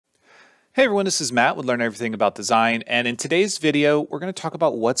Hey everyone, this is Matt with Learn Everything About Design, and in today's video, we're going to talk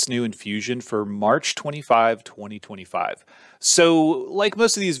about what's new in Fusion for March 25, 2025. So, like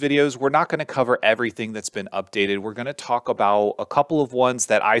most of these videos, we're not going to cover everything that's been updated. We're going to talk about a couple of ones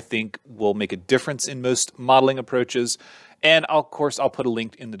that I think will make a difference in most modeling approaches. And of course, I'll put a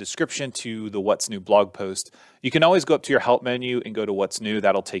link in the description to the What's New blog post. You can always go up to your help menu and go to What's New.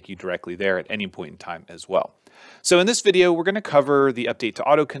 That'll take you directly there at any point in time as well. So in this video, we're going to cover the update to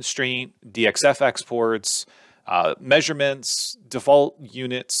auto constraint, DXF exports, measurements, default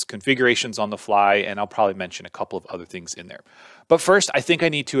units, configurations on the fly, and I'll probably mention a couple of other things in there. But first, I think I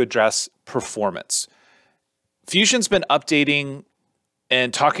need to address performance. Fusion's been updating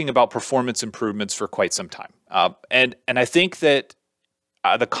and talking about performance improvements for quite some time. And I think that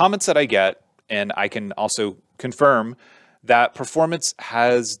the comments that I get, and I can also confirm that performance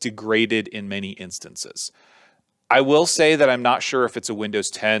has degraded in many instances. I will say that I'm not sure if it's a Windows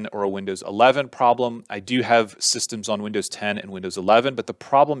 10 or a Windows 11 problem. I do have systems on Windows 10 and Windows 11, but the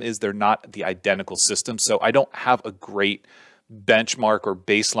problem is they're not the identical systems. So I don't have a great benchmark or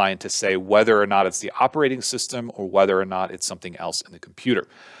baseline to say whether or not it's the operating system or whether or not it's something else in the computer.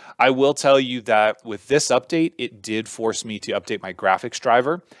 I will tell you that with this update, it did force me to update my graphics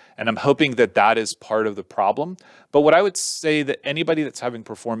driver, and I'm hoping that that is part of the problem. But what I would say that anybody that's having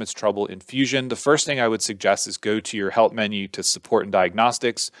performance trouble in Fusion, the first thing I would suggest is go to your help menu to support and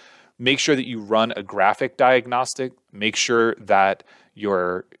diagnostics. Make sure that you run a graphic diagnostic. Make sure that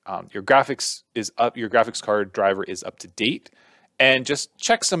your graphics is up, your graphics card driver is up to date, and just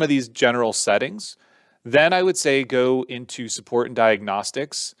check some of these general settings. Then I would say go into support and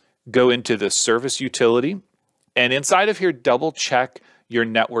diagnostics, go into the service utility, and inside of here, double check your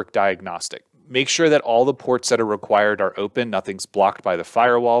network diagnostic. Make sure that all the ports that are required are open, nothing's blocked by the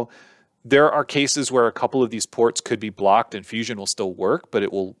firewall. There are cases where a couple of these ports could be blocked and Fusion will still work, but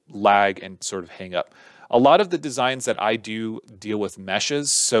it will lag and sort of hang up. A lot of the designs that I do deal with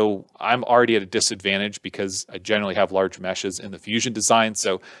meshes, so I'm already at a disadvantage because I generally have large meshes in the Fusion design,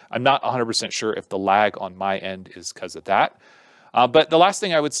 so I'm not 100% sure if the lag on my end is because of that. But the last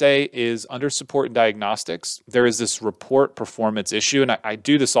thing I would say is under support and diagnostics, there is this report performance issue, and I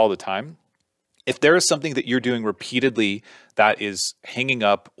do this all the time. If there is something that you're doing repeatedly that is hanging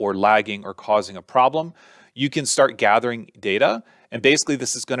up or lagging or causing a problem, you can start gathering data. And basically,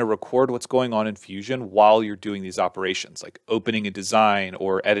 this is going to record what's going on in Fusion while you're doing these operations, like opening a design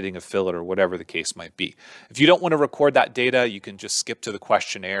or editing a fillet or whatever the case might be. If you don't want to record that data, you can just skip to the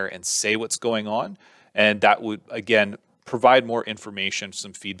questionnaire and say what's going on. And that would, again, provide more information,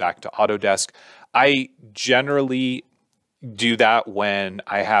 some feedback to Autodesk. I generally do that when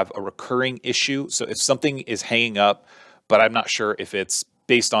I have a recurring issue. So if something is hanging up, but I'm not sure if it's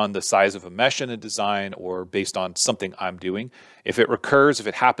based on the size of a mesh in a design or based on something I'm doing. If it recurs, if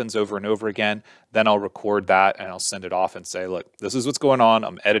it happens over and over again, then I'll record that and I'll send it off and say, look, this is what's going on.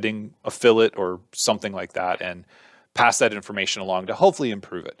 I'm editing a fillet or something like that, and pass that information along to hopefully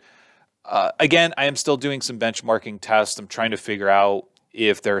improve it. Again, I am still doing some benchmarking tests. I'm trying to figure out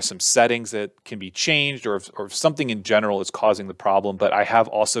if there are some settings that can be changed or if something in general is causing the problem, but I have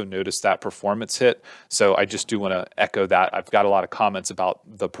also noticed that performance hit. So I just do want to echo that. I've got a lot of comments about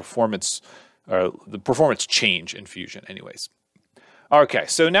the performance change in Fusion anyways. Okay,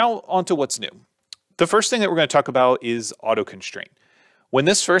 so now on to what's new. The first thing that we're going to talk about is auto constraint. When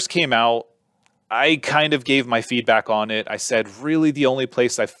this first came out, I kind of gave my feedback on it. I said, really the only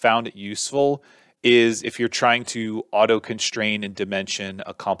place I found it useful is if you're trying to auto constrain and dimension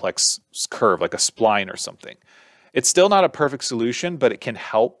a complex curve, like a spline or something. It's still not a perfect solution, but it can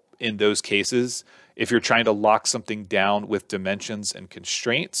help in those cases if you're trying to lock something down with dimensions and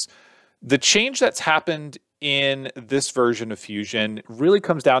constraints. The change that's happened in this version of Fusion really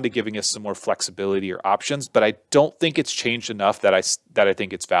comes down to giving us some more flexibility or options, but I don't think it's changed enough that I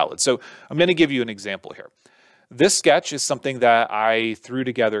think it's valid. So I'm going to give you an example here. This sketch is something that I threw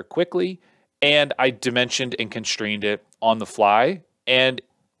together quickly, and I dimensioned and constrained it on the fly, and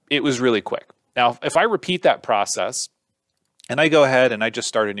it was really quick. Now, if I repeat that process, and I go ahead and I just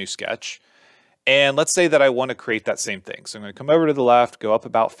start a new sketch, and let's say that I want to create that same thing. So I'm going to come over to the left, go up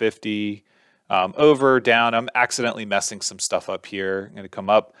about 50, over, down. I'm accidentally messing some stuff up here. I'm going to come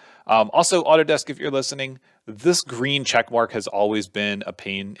up. Also, Autodesk, if you're listening, this green check mark has always been a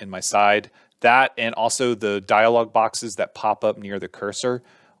pain in my side. That and also the dialog boxes that pop up near the cursor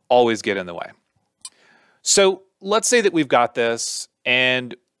always get in the way. So let's say that we've got this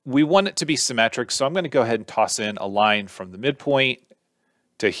and we want it to be symmetric. So I'm going to go ahead and toss in a line from the midpoint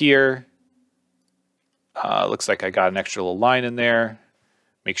to here. Looks like I got an extra little line in there.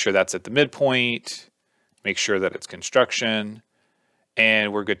 Make sure that's at the midpoint. Make sure that it's construction.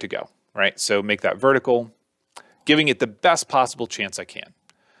 And we're good to go. right? So make that vertical, giving it the best possible chance I can.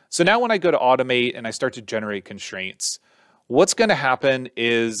 So now when I go to automate and I start to generate constraints, what's going to happen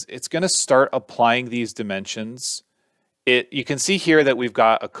is it's going to start applying these dimensions. You can see here that we've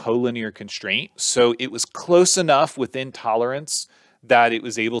got a collinear constraint. So it was close enough within tolerance that it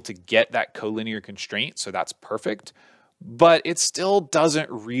was able to get that collinear constraint. So that's perfect. But it still doesn't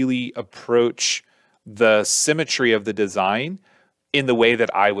really approach the symmetry of the design in the way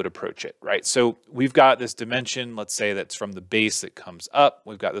that I would approach it, right? So we've got this dimension, let's say that's from the base that comes up.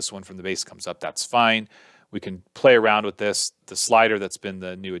 We've got this one from the base that comes up. That's fine. We can play around with this, the slider that's been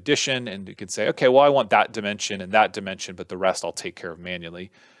the new addition, and you can say, okay, well, I want that dimension and that dimension, but the rest I'll take care of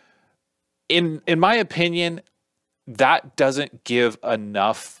manually. In my opinion, that doesn't give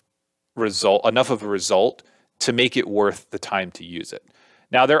enough of a result to make it worth the time to use it.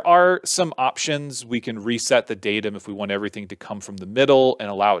 Now, there are some options. We can reset the datum if we want everything to come from the middle and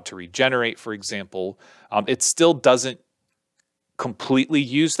allow it to regenerate, for example. It still doesn't completely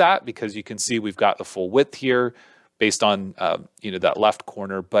use that because you can see we've got the full width here based on that left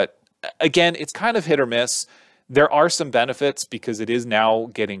corner. But again, it's kind of hit or miss. There are some benefits because it is now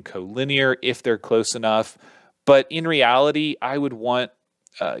getting collinear if they're close enough. But in reality, I would want,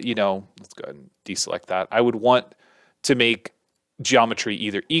 let's go ahead and deselect that. I would want to make geometry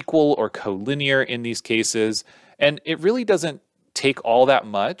either equal or collinear in these cases. And it really doesn't take all that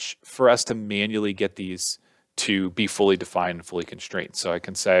much for us to manually get these to be fully defined and fully constrained. So I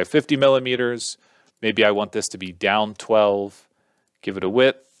can say 50 millimeters, maybe I want this to be down 12, give it a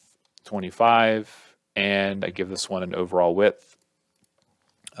width, 25, and I give this one an overall width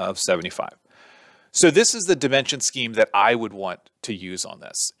of 75. So this is the dimension scheme that I would want to use on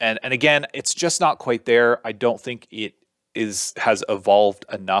this. And again, it's just not quite there. I don't think it has evolved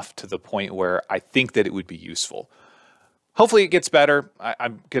enough to the point where I think that it would be useful. Hopefully it gets better.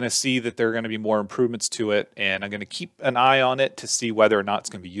 I'm going to see that there are going to be more improvements to it, and I'm going to keep an eye on it to see whether or not it's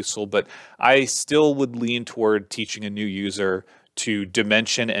going to be useful. But I still would lean toward teaching a new user to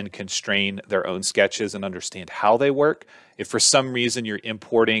dimension and constrain their own sketches and understand how they work. If for some reason you're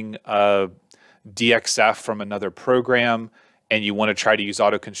importing a DXF from another program and you want to try to use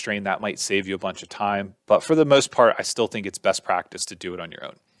auto constrain, that might save you a bunch of time. But for the most part, I still think it's best practice to do it on your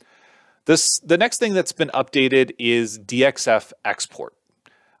own. The next thing that's been updated is DXF export.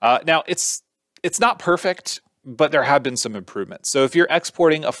 Now, it's not perfect, but there have been some improvements. So if you're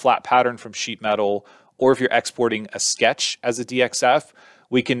exporting a flat pattern from sheet metal, or if you're exporting a sketch as a DXF,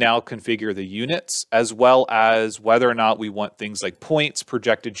 we can now configure the units as well as whether or not we want things like points,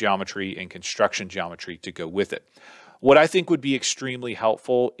 projected geometry, and construction geometry to go with it. What I think would be extremely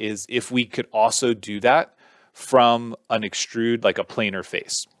helpful is if we could also do that from an extrude, like a planar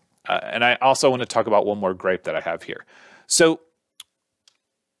face. And I also want to talk about one more gripe that I have here. So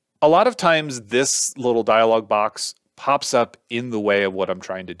a lot of times this little dialog box pops up in the way of what I'm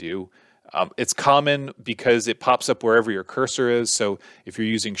trying to do. It's common because it pops up wherever your cursor is. So if you're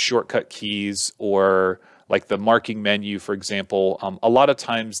using shortcut keys or like the marking menu, for example, a lot of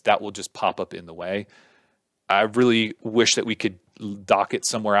times that will just pop up in the way. I really wish that we could dock it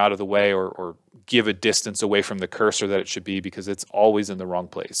somewhere out of the way or give a distance away from the cursor that it should be, because it's always in the wrong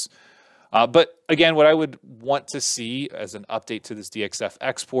place. But again, what I would want to see as an update to this DXF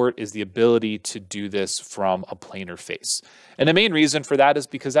export is the ability to do this from a planar face. And the main reason for that is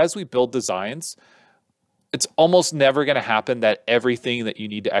because as we build designs, it's almost never going to happen that everything that you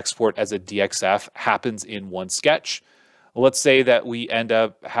need to export as a DXF happens in one sketch. Let's say that we end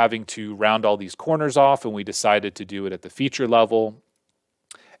up having to round all these corners off and we decided to do it at the feature level.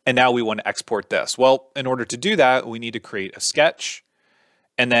 And now we want to export this. Well, in order to do that, we need to create a sketch.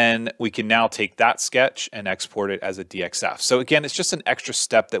 And then we can now take that sketch and export it as a DXF. So again, it's just an extra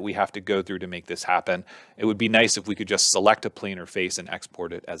step that we have to go through to make this happen. It would be nice if we could just select a planar face and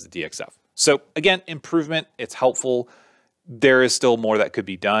export it as a DXF. So again, improvement, it's helpful. There is still more that could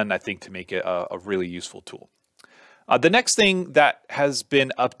be done, I think, to make it a really useful tool. The next thing that has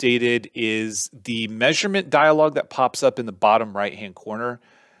been updated is the measurement dialog that pops up in the bottom right-hand corner.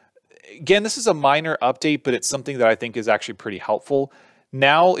 Again, this is a minor update, but it's something that I think is actually pretty helpful.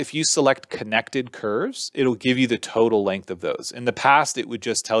 Now, if you select connected curves, it'll give you the total length of those. In the past, it would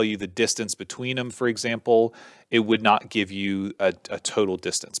just tell you the distance between them, for example. It would not give you a total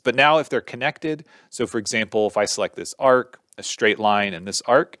distance. But now if they're connected, so for example, if I select this arc, a straight line, and this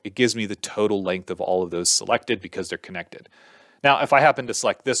arc, it gives me the total length of all of those selected because they're connected. Now, if I happen to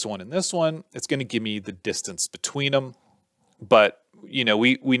select this one and this one, it's going to give me the distance between them. But you know,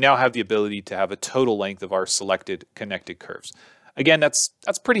 we now have the ability to have a total length of our selected connected curves. Again, that's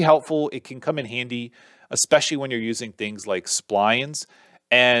pretty helpful. It can come in handy, especially when you're using things like splines.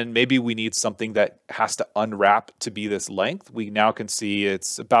 and maybe we need something that has to unwrap to be this length, we now can see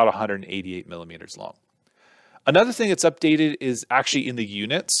it's about 188 millimeters long. Another thing that's updated is actually in the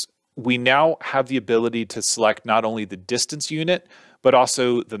units. We now have the ability to select not only the distance unit, but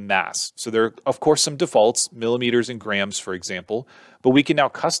also the mass. So there are, of course, some defaults, millimeters and grams, for example, but we can now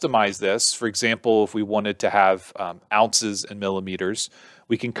customize this. For example, if we wanted to have ounces and millimeters,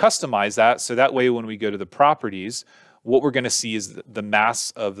 we can customize that. So that way, when we go to the properties, what we're going to see is the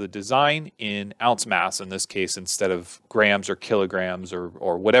mass of the design in ounce mass, in this case, instead of grams or kilograms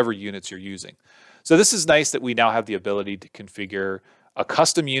or whatever units you're using. So this is nice that we now have the ability to configure a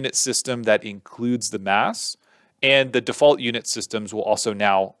custom unit system that includes the mass, and the default unit systems will also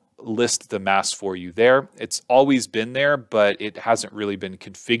now list the mass for you there. It's always been there, but it hasn't really been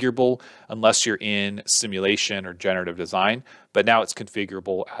configurable unless you're in simulation or generative design, but now it's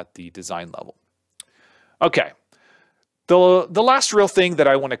configurable at the design level. Okay, the last real thing that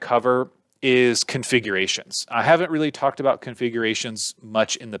I want to cover is configurations. I haven't really talked about configurations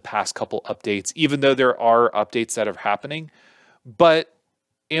much in the past couple updates, even though there are updates that are happening. But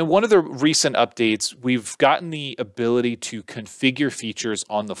in one of the recent updates, we've gotten the ability to configure features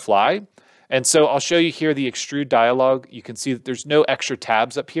on the fly. And so I'll show you here the extrude dialog. You can see that there's no extra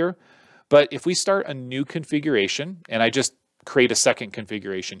tabs up here. But if we start a new configuration, and I just create a second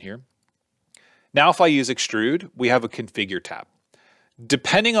configuration here, now if I use extrude, we have a configure tab.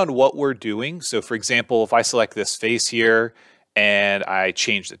 Depending on what we're doing, so for example, if I select this face here and I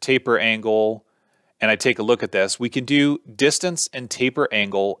change the taper angle and I take a look at this, we can do distance and taper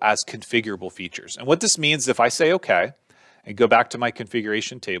angle as configurable features. And what this means, if I say OK and go back to my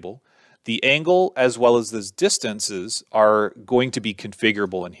configuration table, the angle as well as those distances are going to be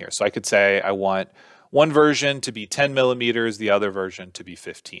configurable in here. So I could say I want one version to be 10 millimeters, the other version to be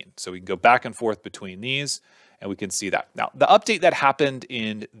 15. So we can go back and forth between these, and we can see that. Now, the update that happened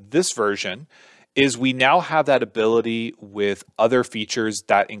in this version is we now have that ability with other features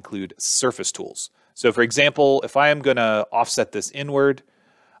that include surface tools. So for example, if I am going to offset this inward,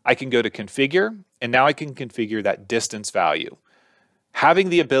 I can go to configure, and now I can configure that distance value. Having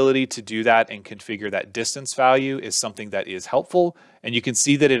the ability to do that and configure that distance value is something that is helpful, and you can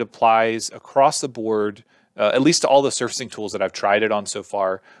see that it applies across the board, at least to all the surfacing tools that I've tried it on so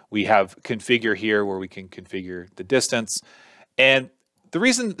far. We have configure here where we can configure the distance. And the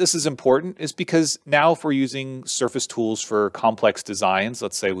reason this is important is because now if we're using surface tools for complex designs,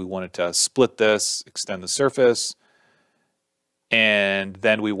 let's say we wanted to split this, extend the surface, and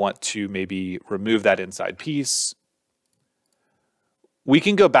then we want to maybe remove that inside piece, we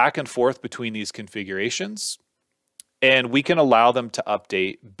can go back and forth between these configurations, and we can allow them to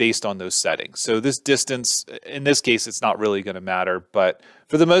update based on those settings. So this distance, in this case, it's not really going to matter, but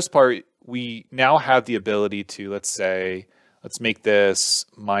for the most part, we now have the ability to, let's say, let's make this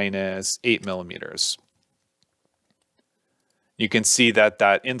minus 8 millimeters. You can see that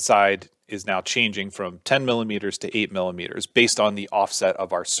that inside is now changing from 10 millimeters to 8 millimeters based on the offset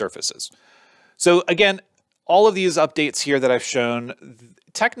of our surfaces. So again, all of these updates here that I've shown,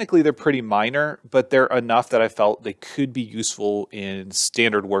 technically they're pretty minor, but they're enough that I felt they could be useful in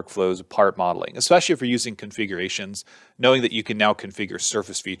standard workflows of part modeling, especially if you're using configurations. Knowing that you can now configure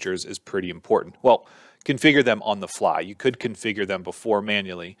surface features is pretty important. Well, configure them on the fly. You could configure them before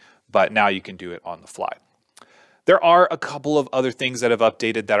manually, but now you can do it on the fly. There are a couple of other things that have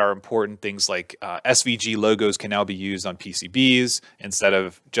updated that are important. Things like SVG logos can now be used on PCBs instead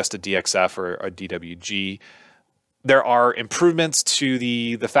of just a DXF or a DWG. There are improvements to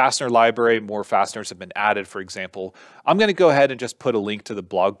the fastener library. More fasteners have been added, for example. I'm going to go ahead and just put a link to the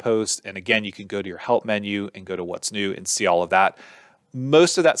blog post. And again, you can go to your help menu and go to what's new and see all of that.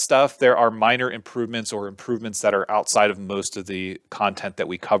 Most of that stuff, there are minor improvements or improvements that are outside of most of the content that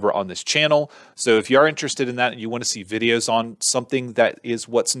we cover on this channel. So if you are interested in that and you want to see videos on something that is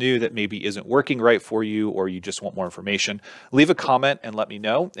what's new that maybe isn't working right for you, or you just want more information, leave a comment and let me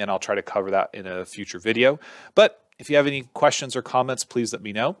know, and I'll try to cover that in a future video. But if you have any questions or comments, please let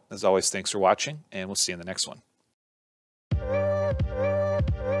me know. As always, thanks for watching, and we'll see you in the next one.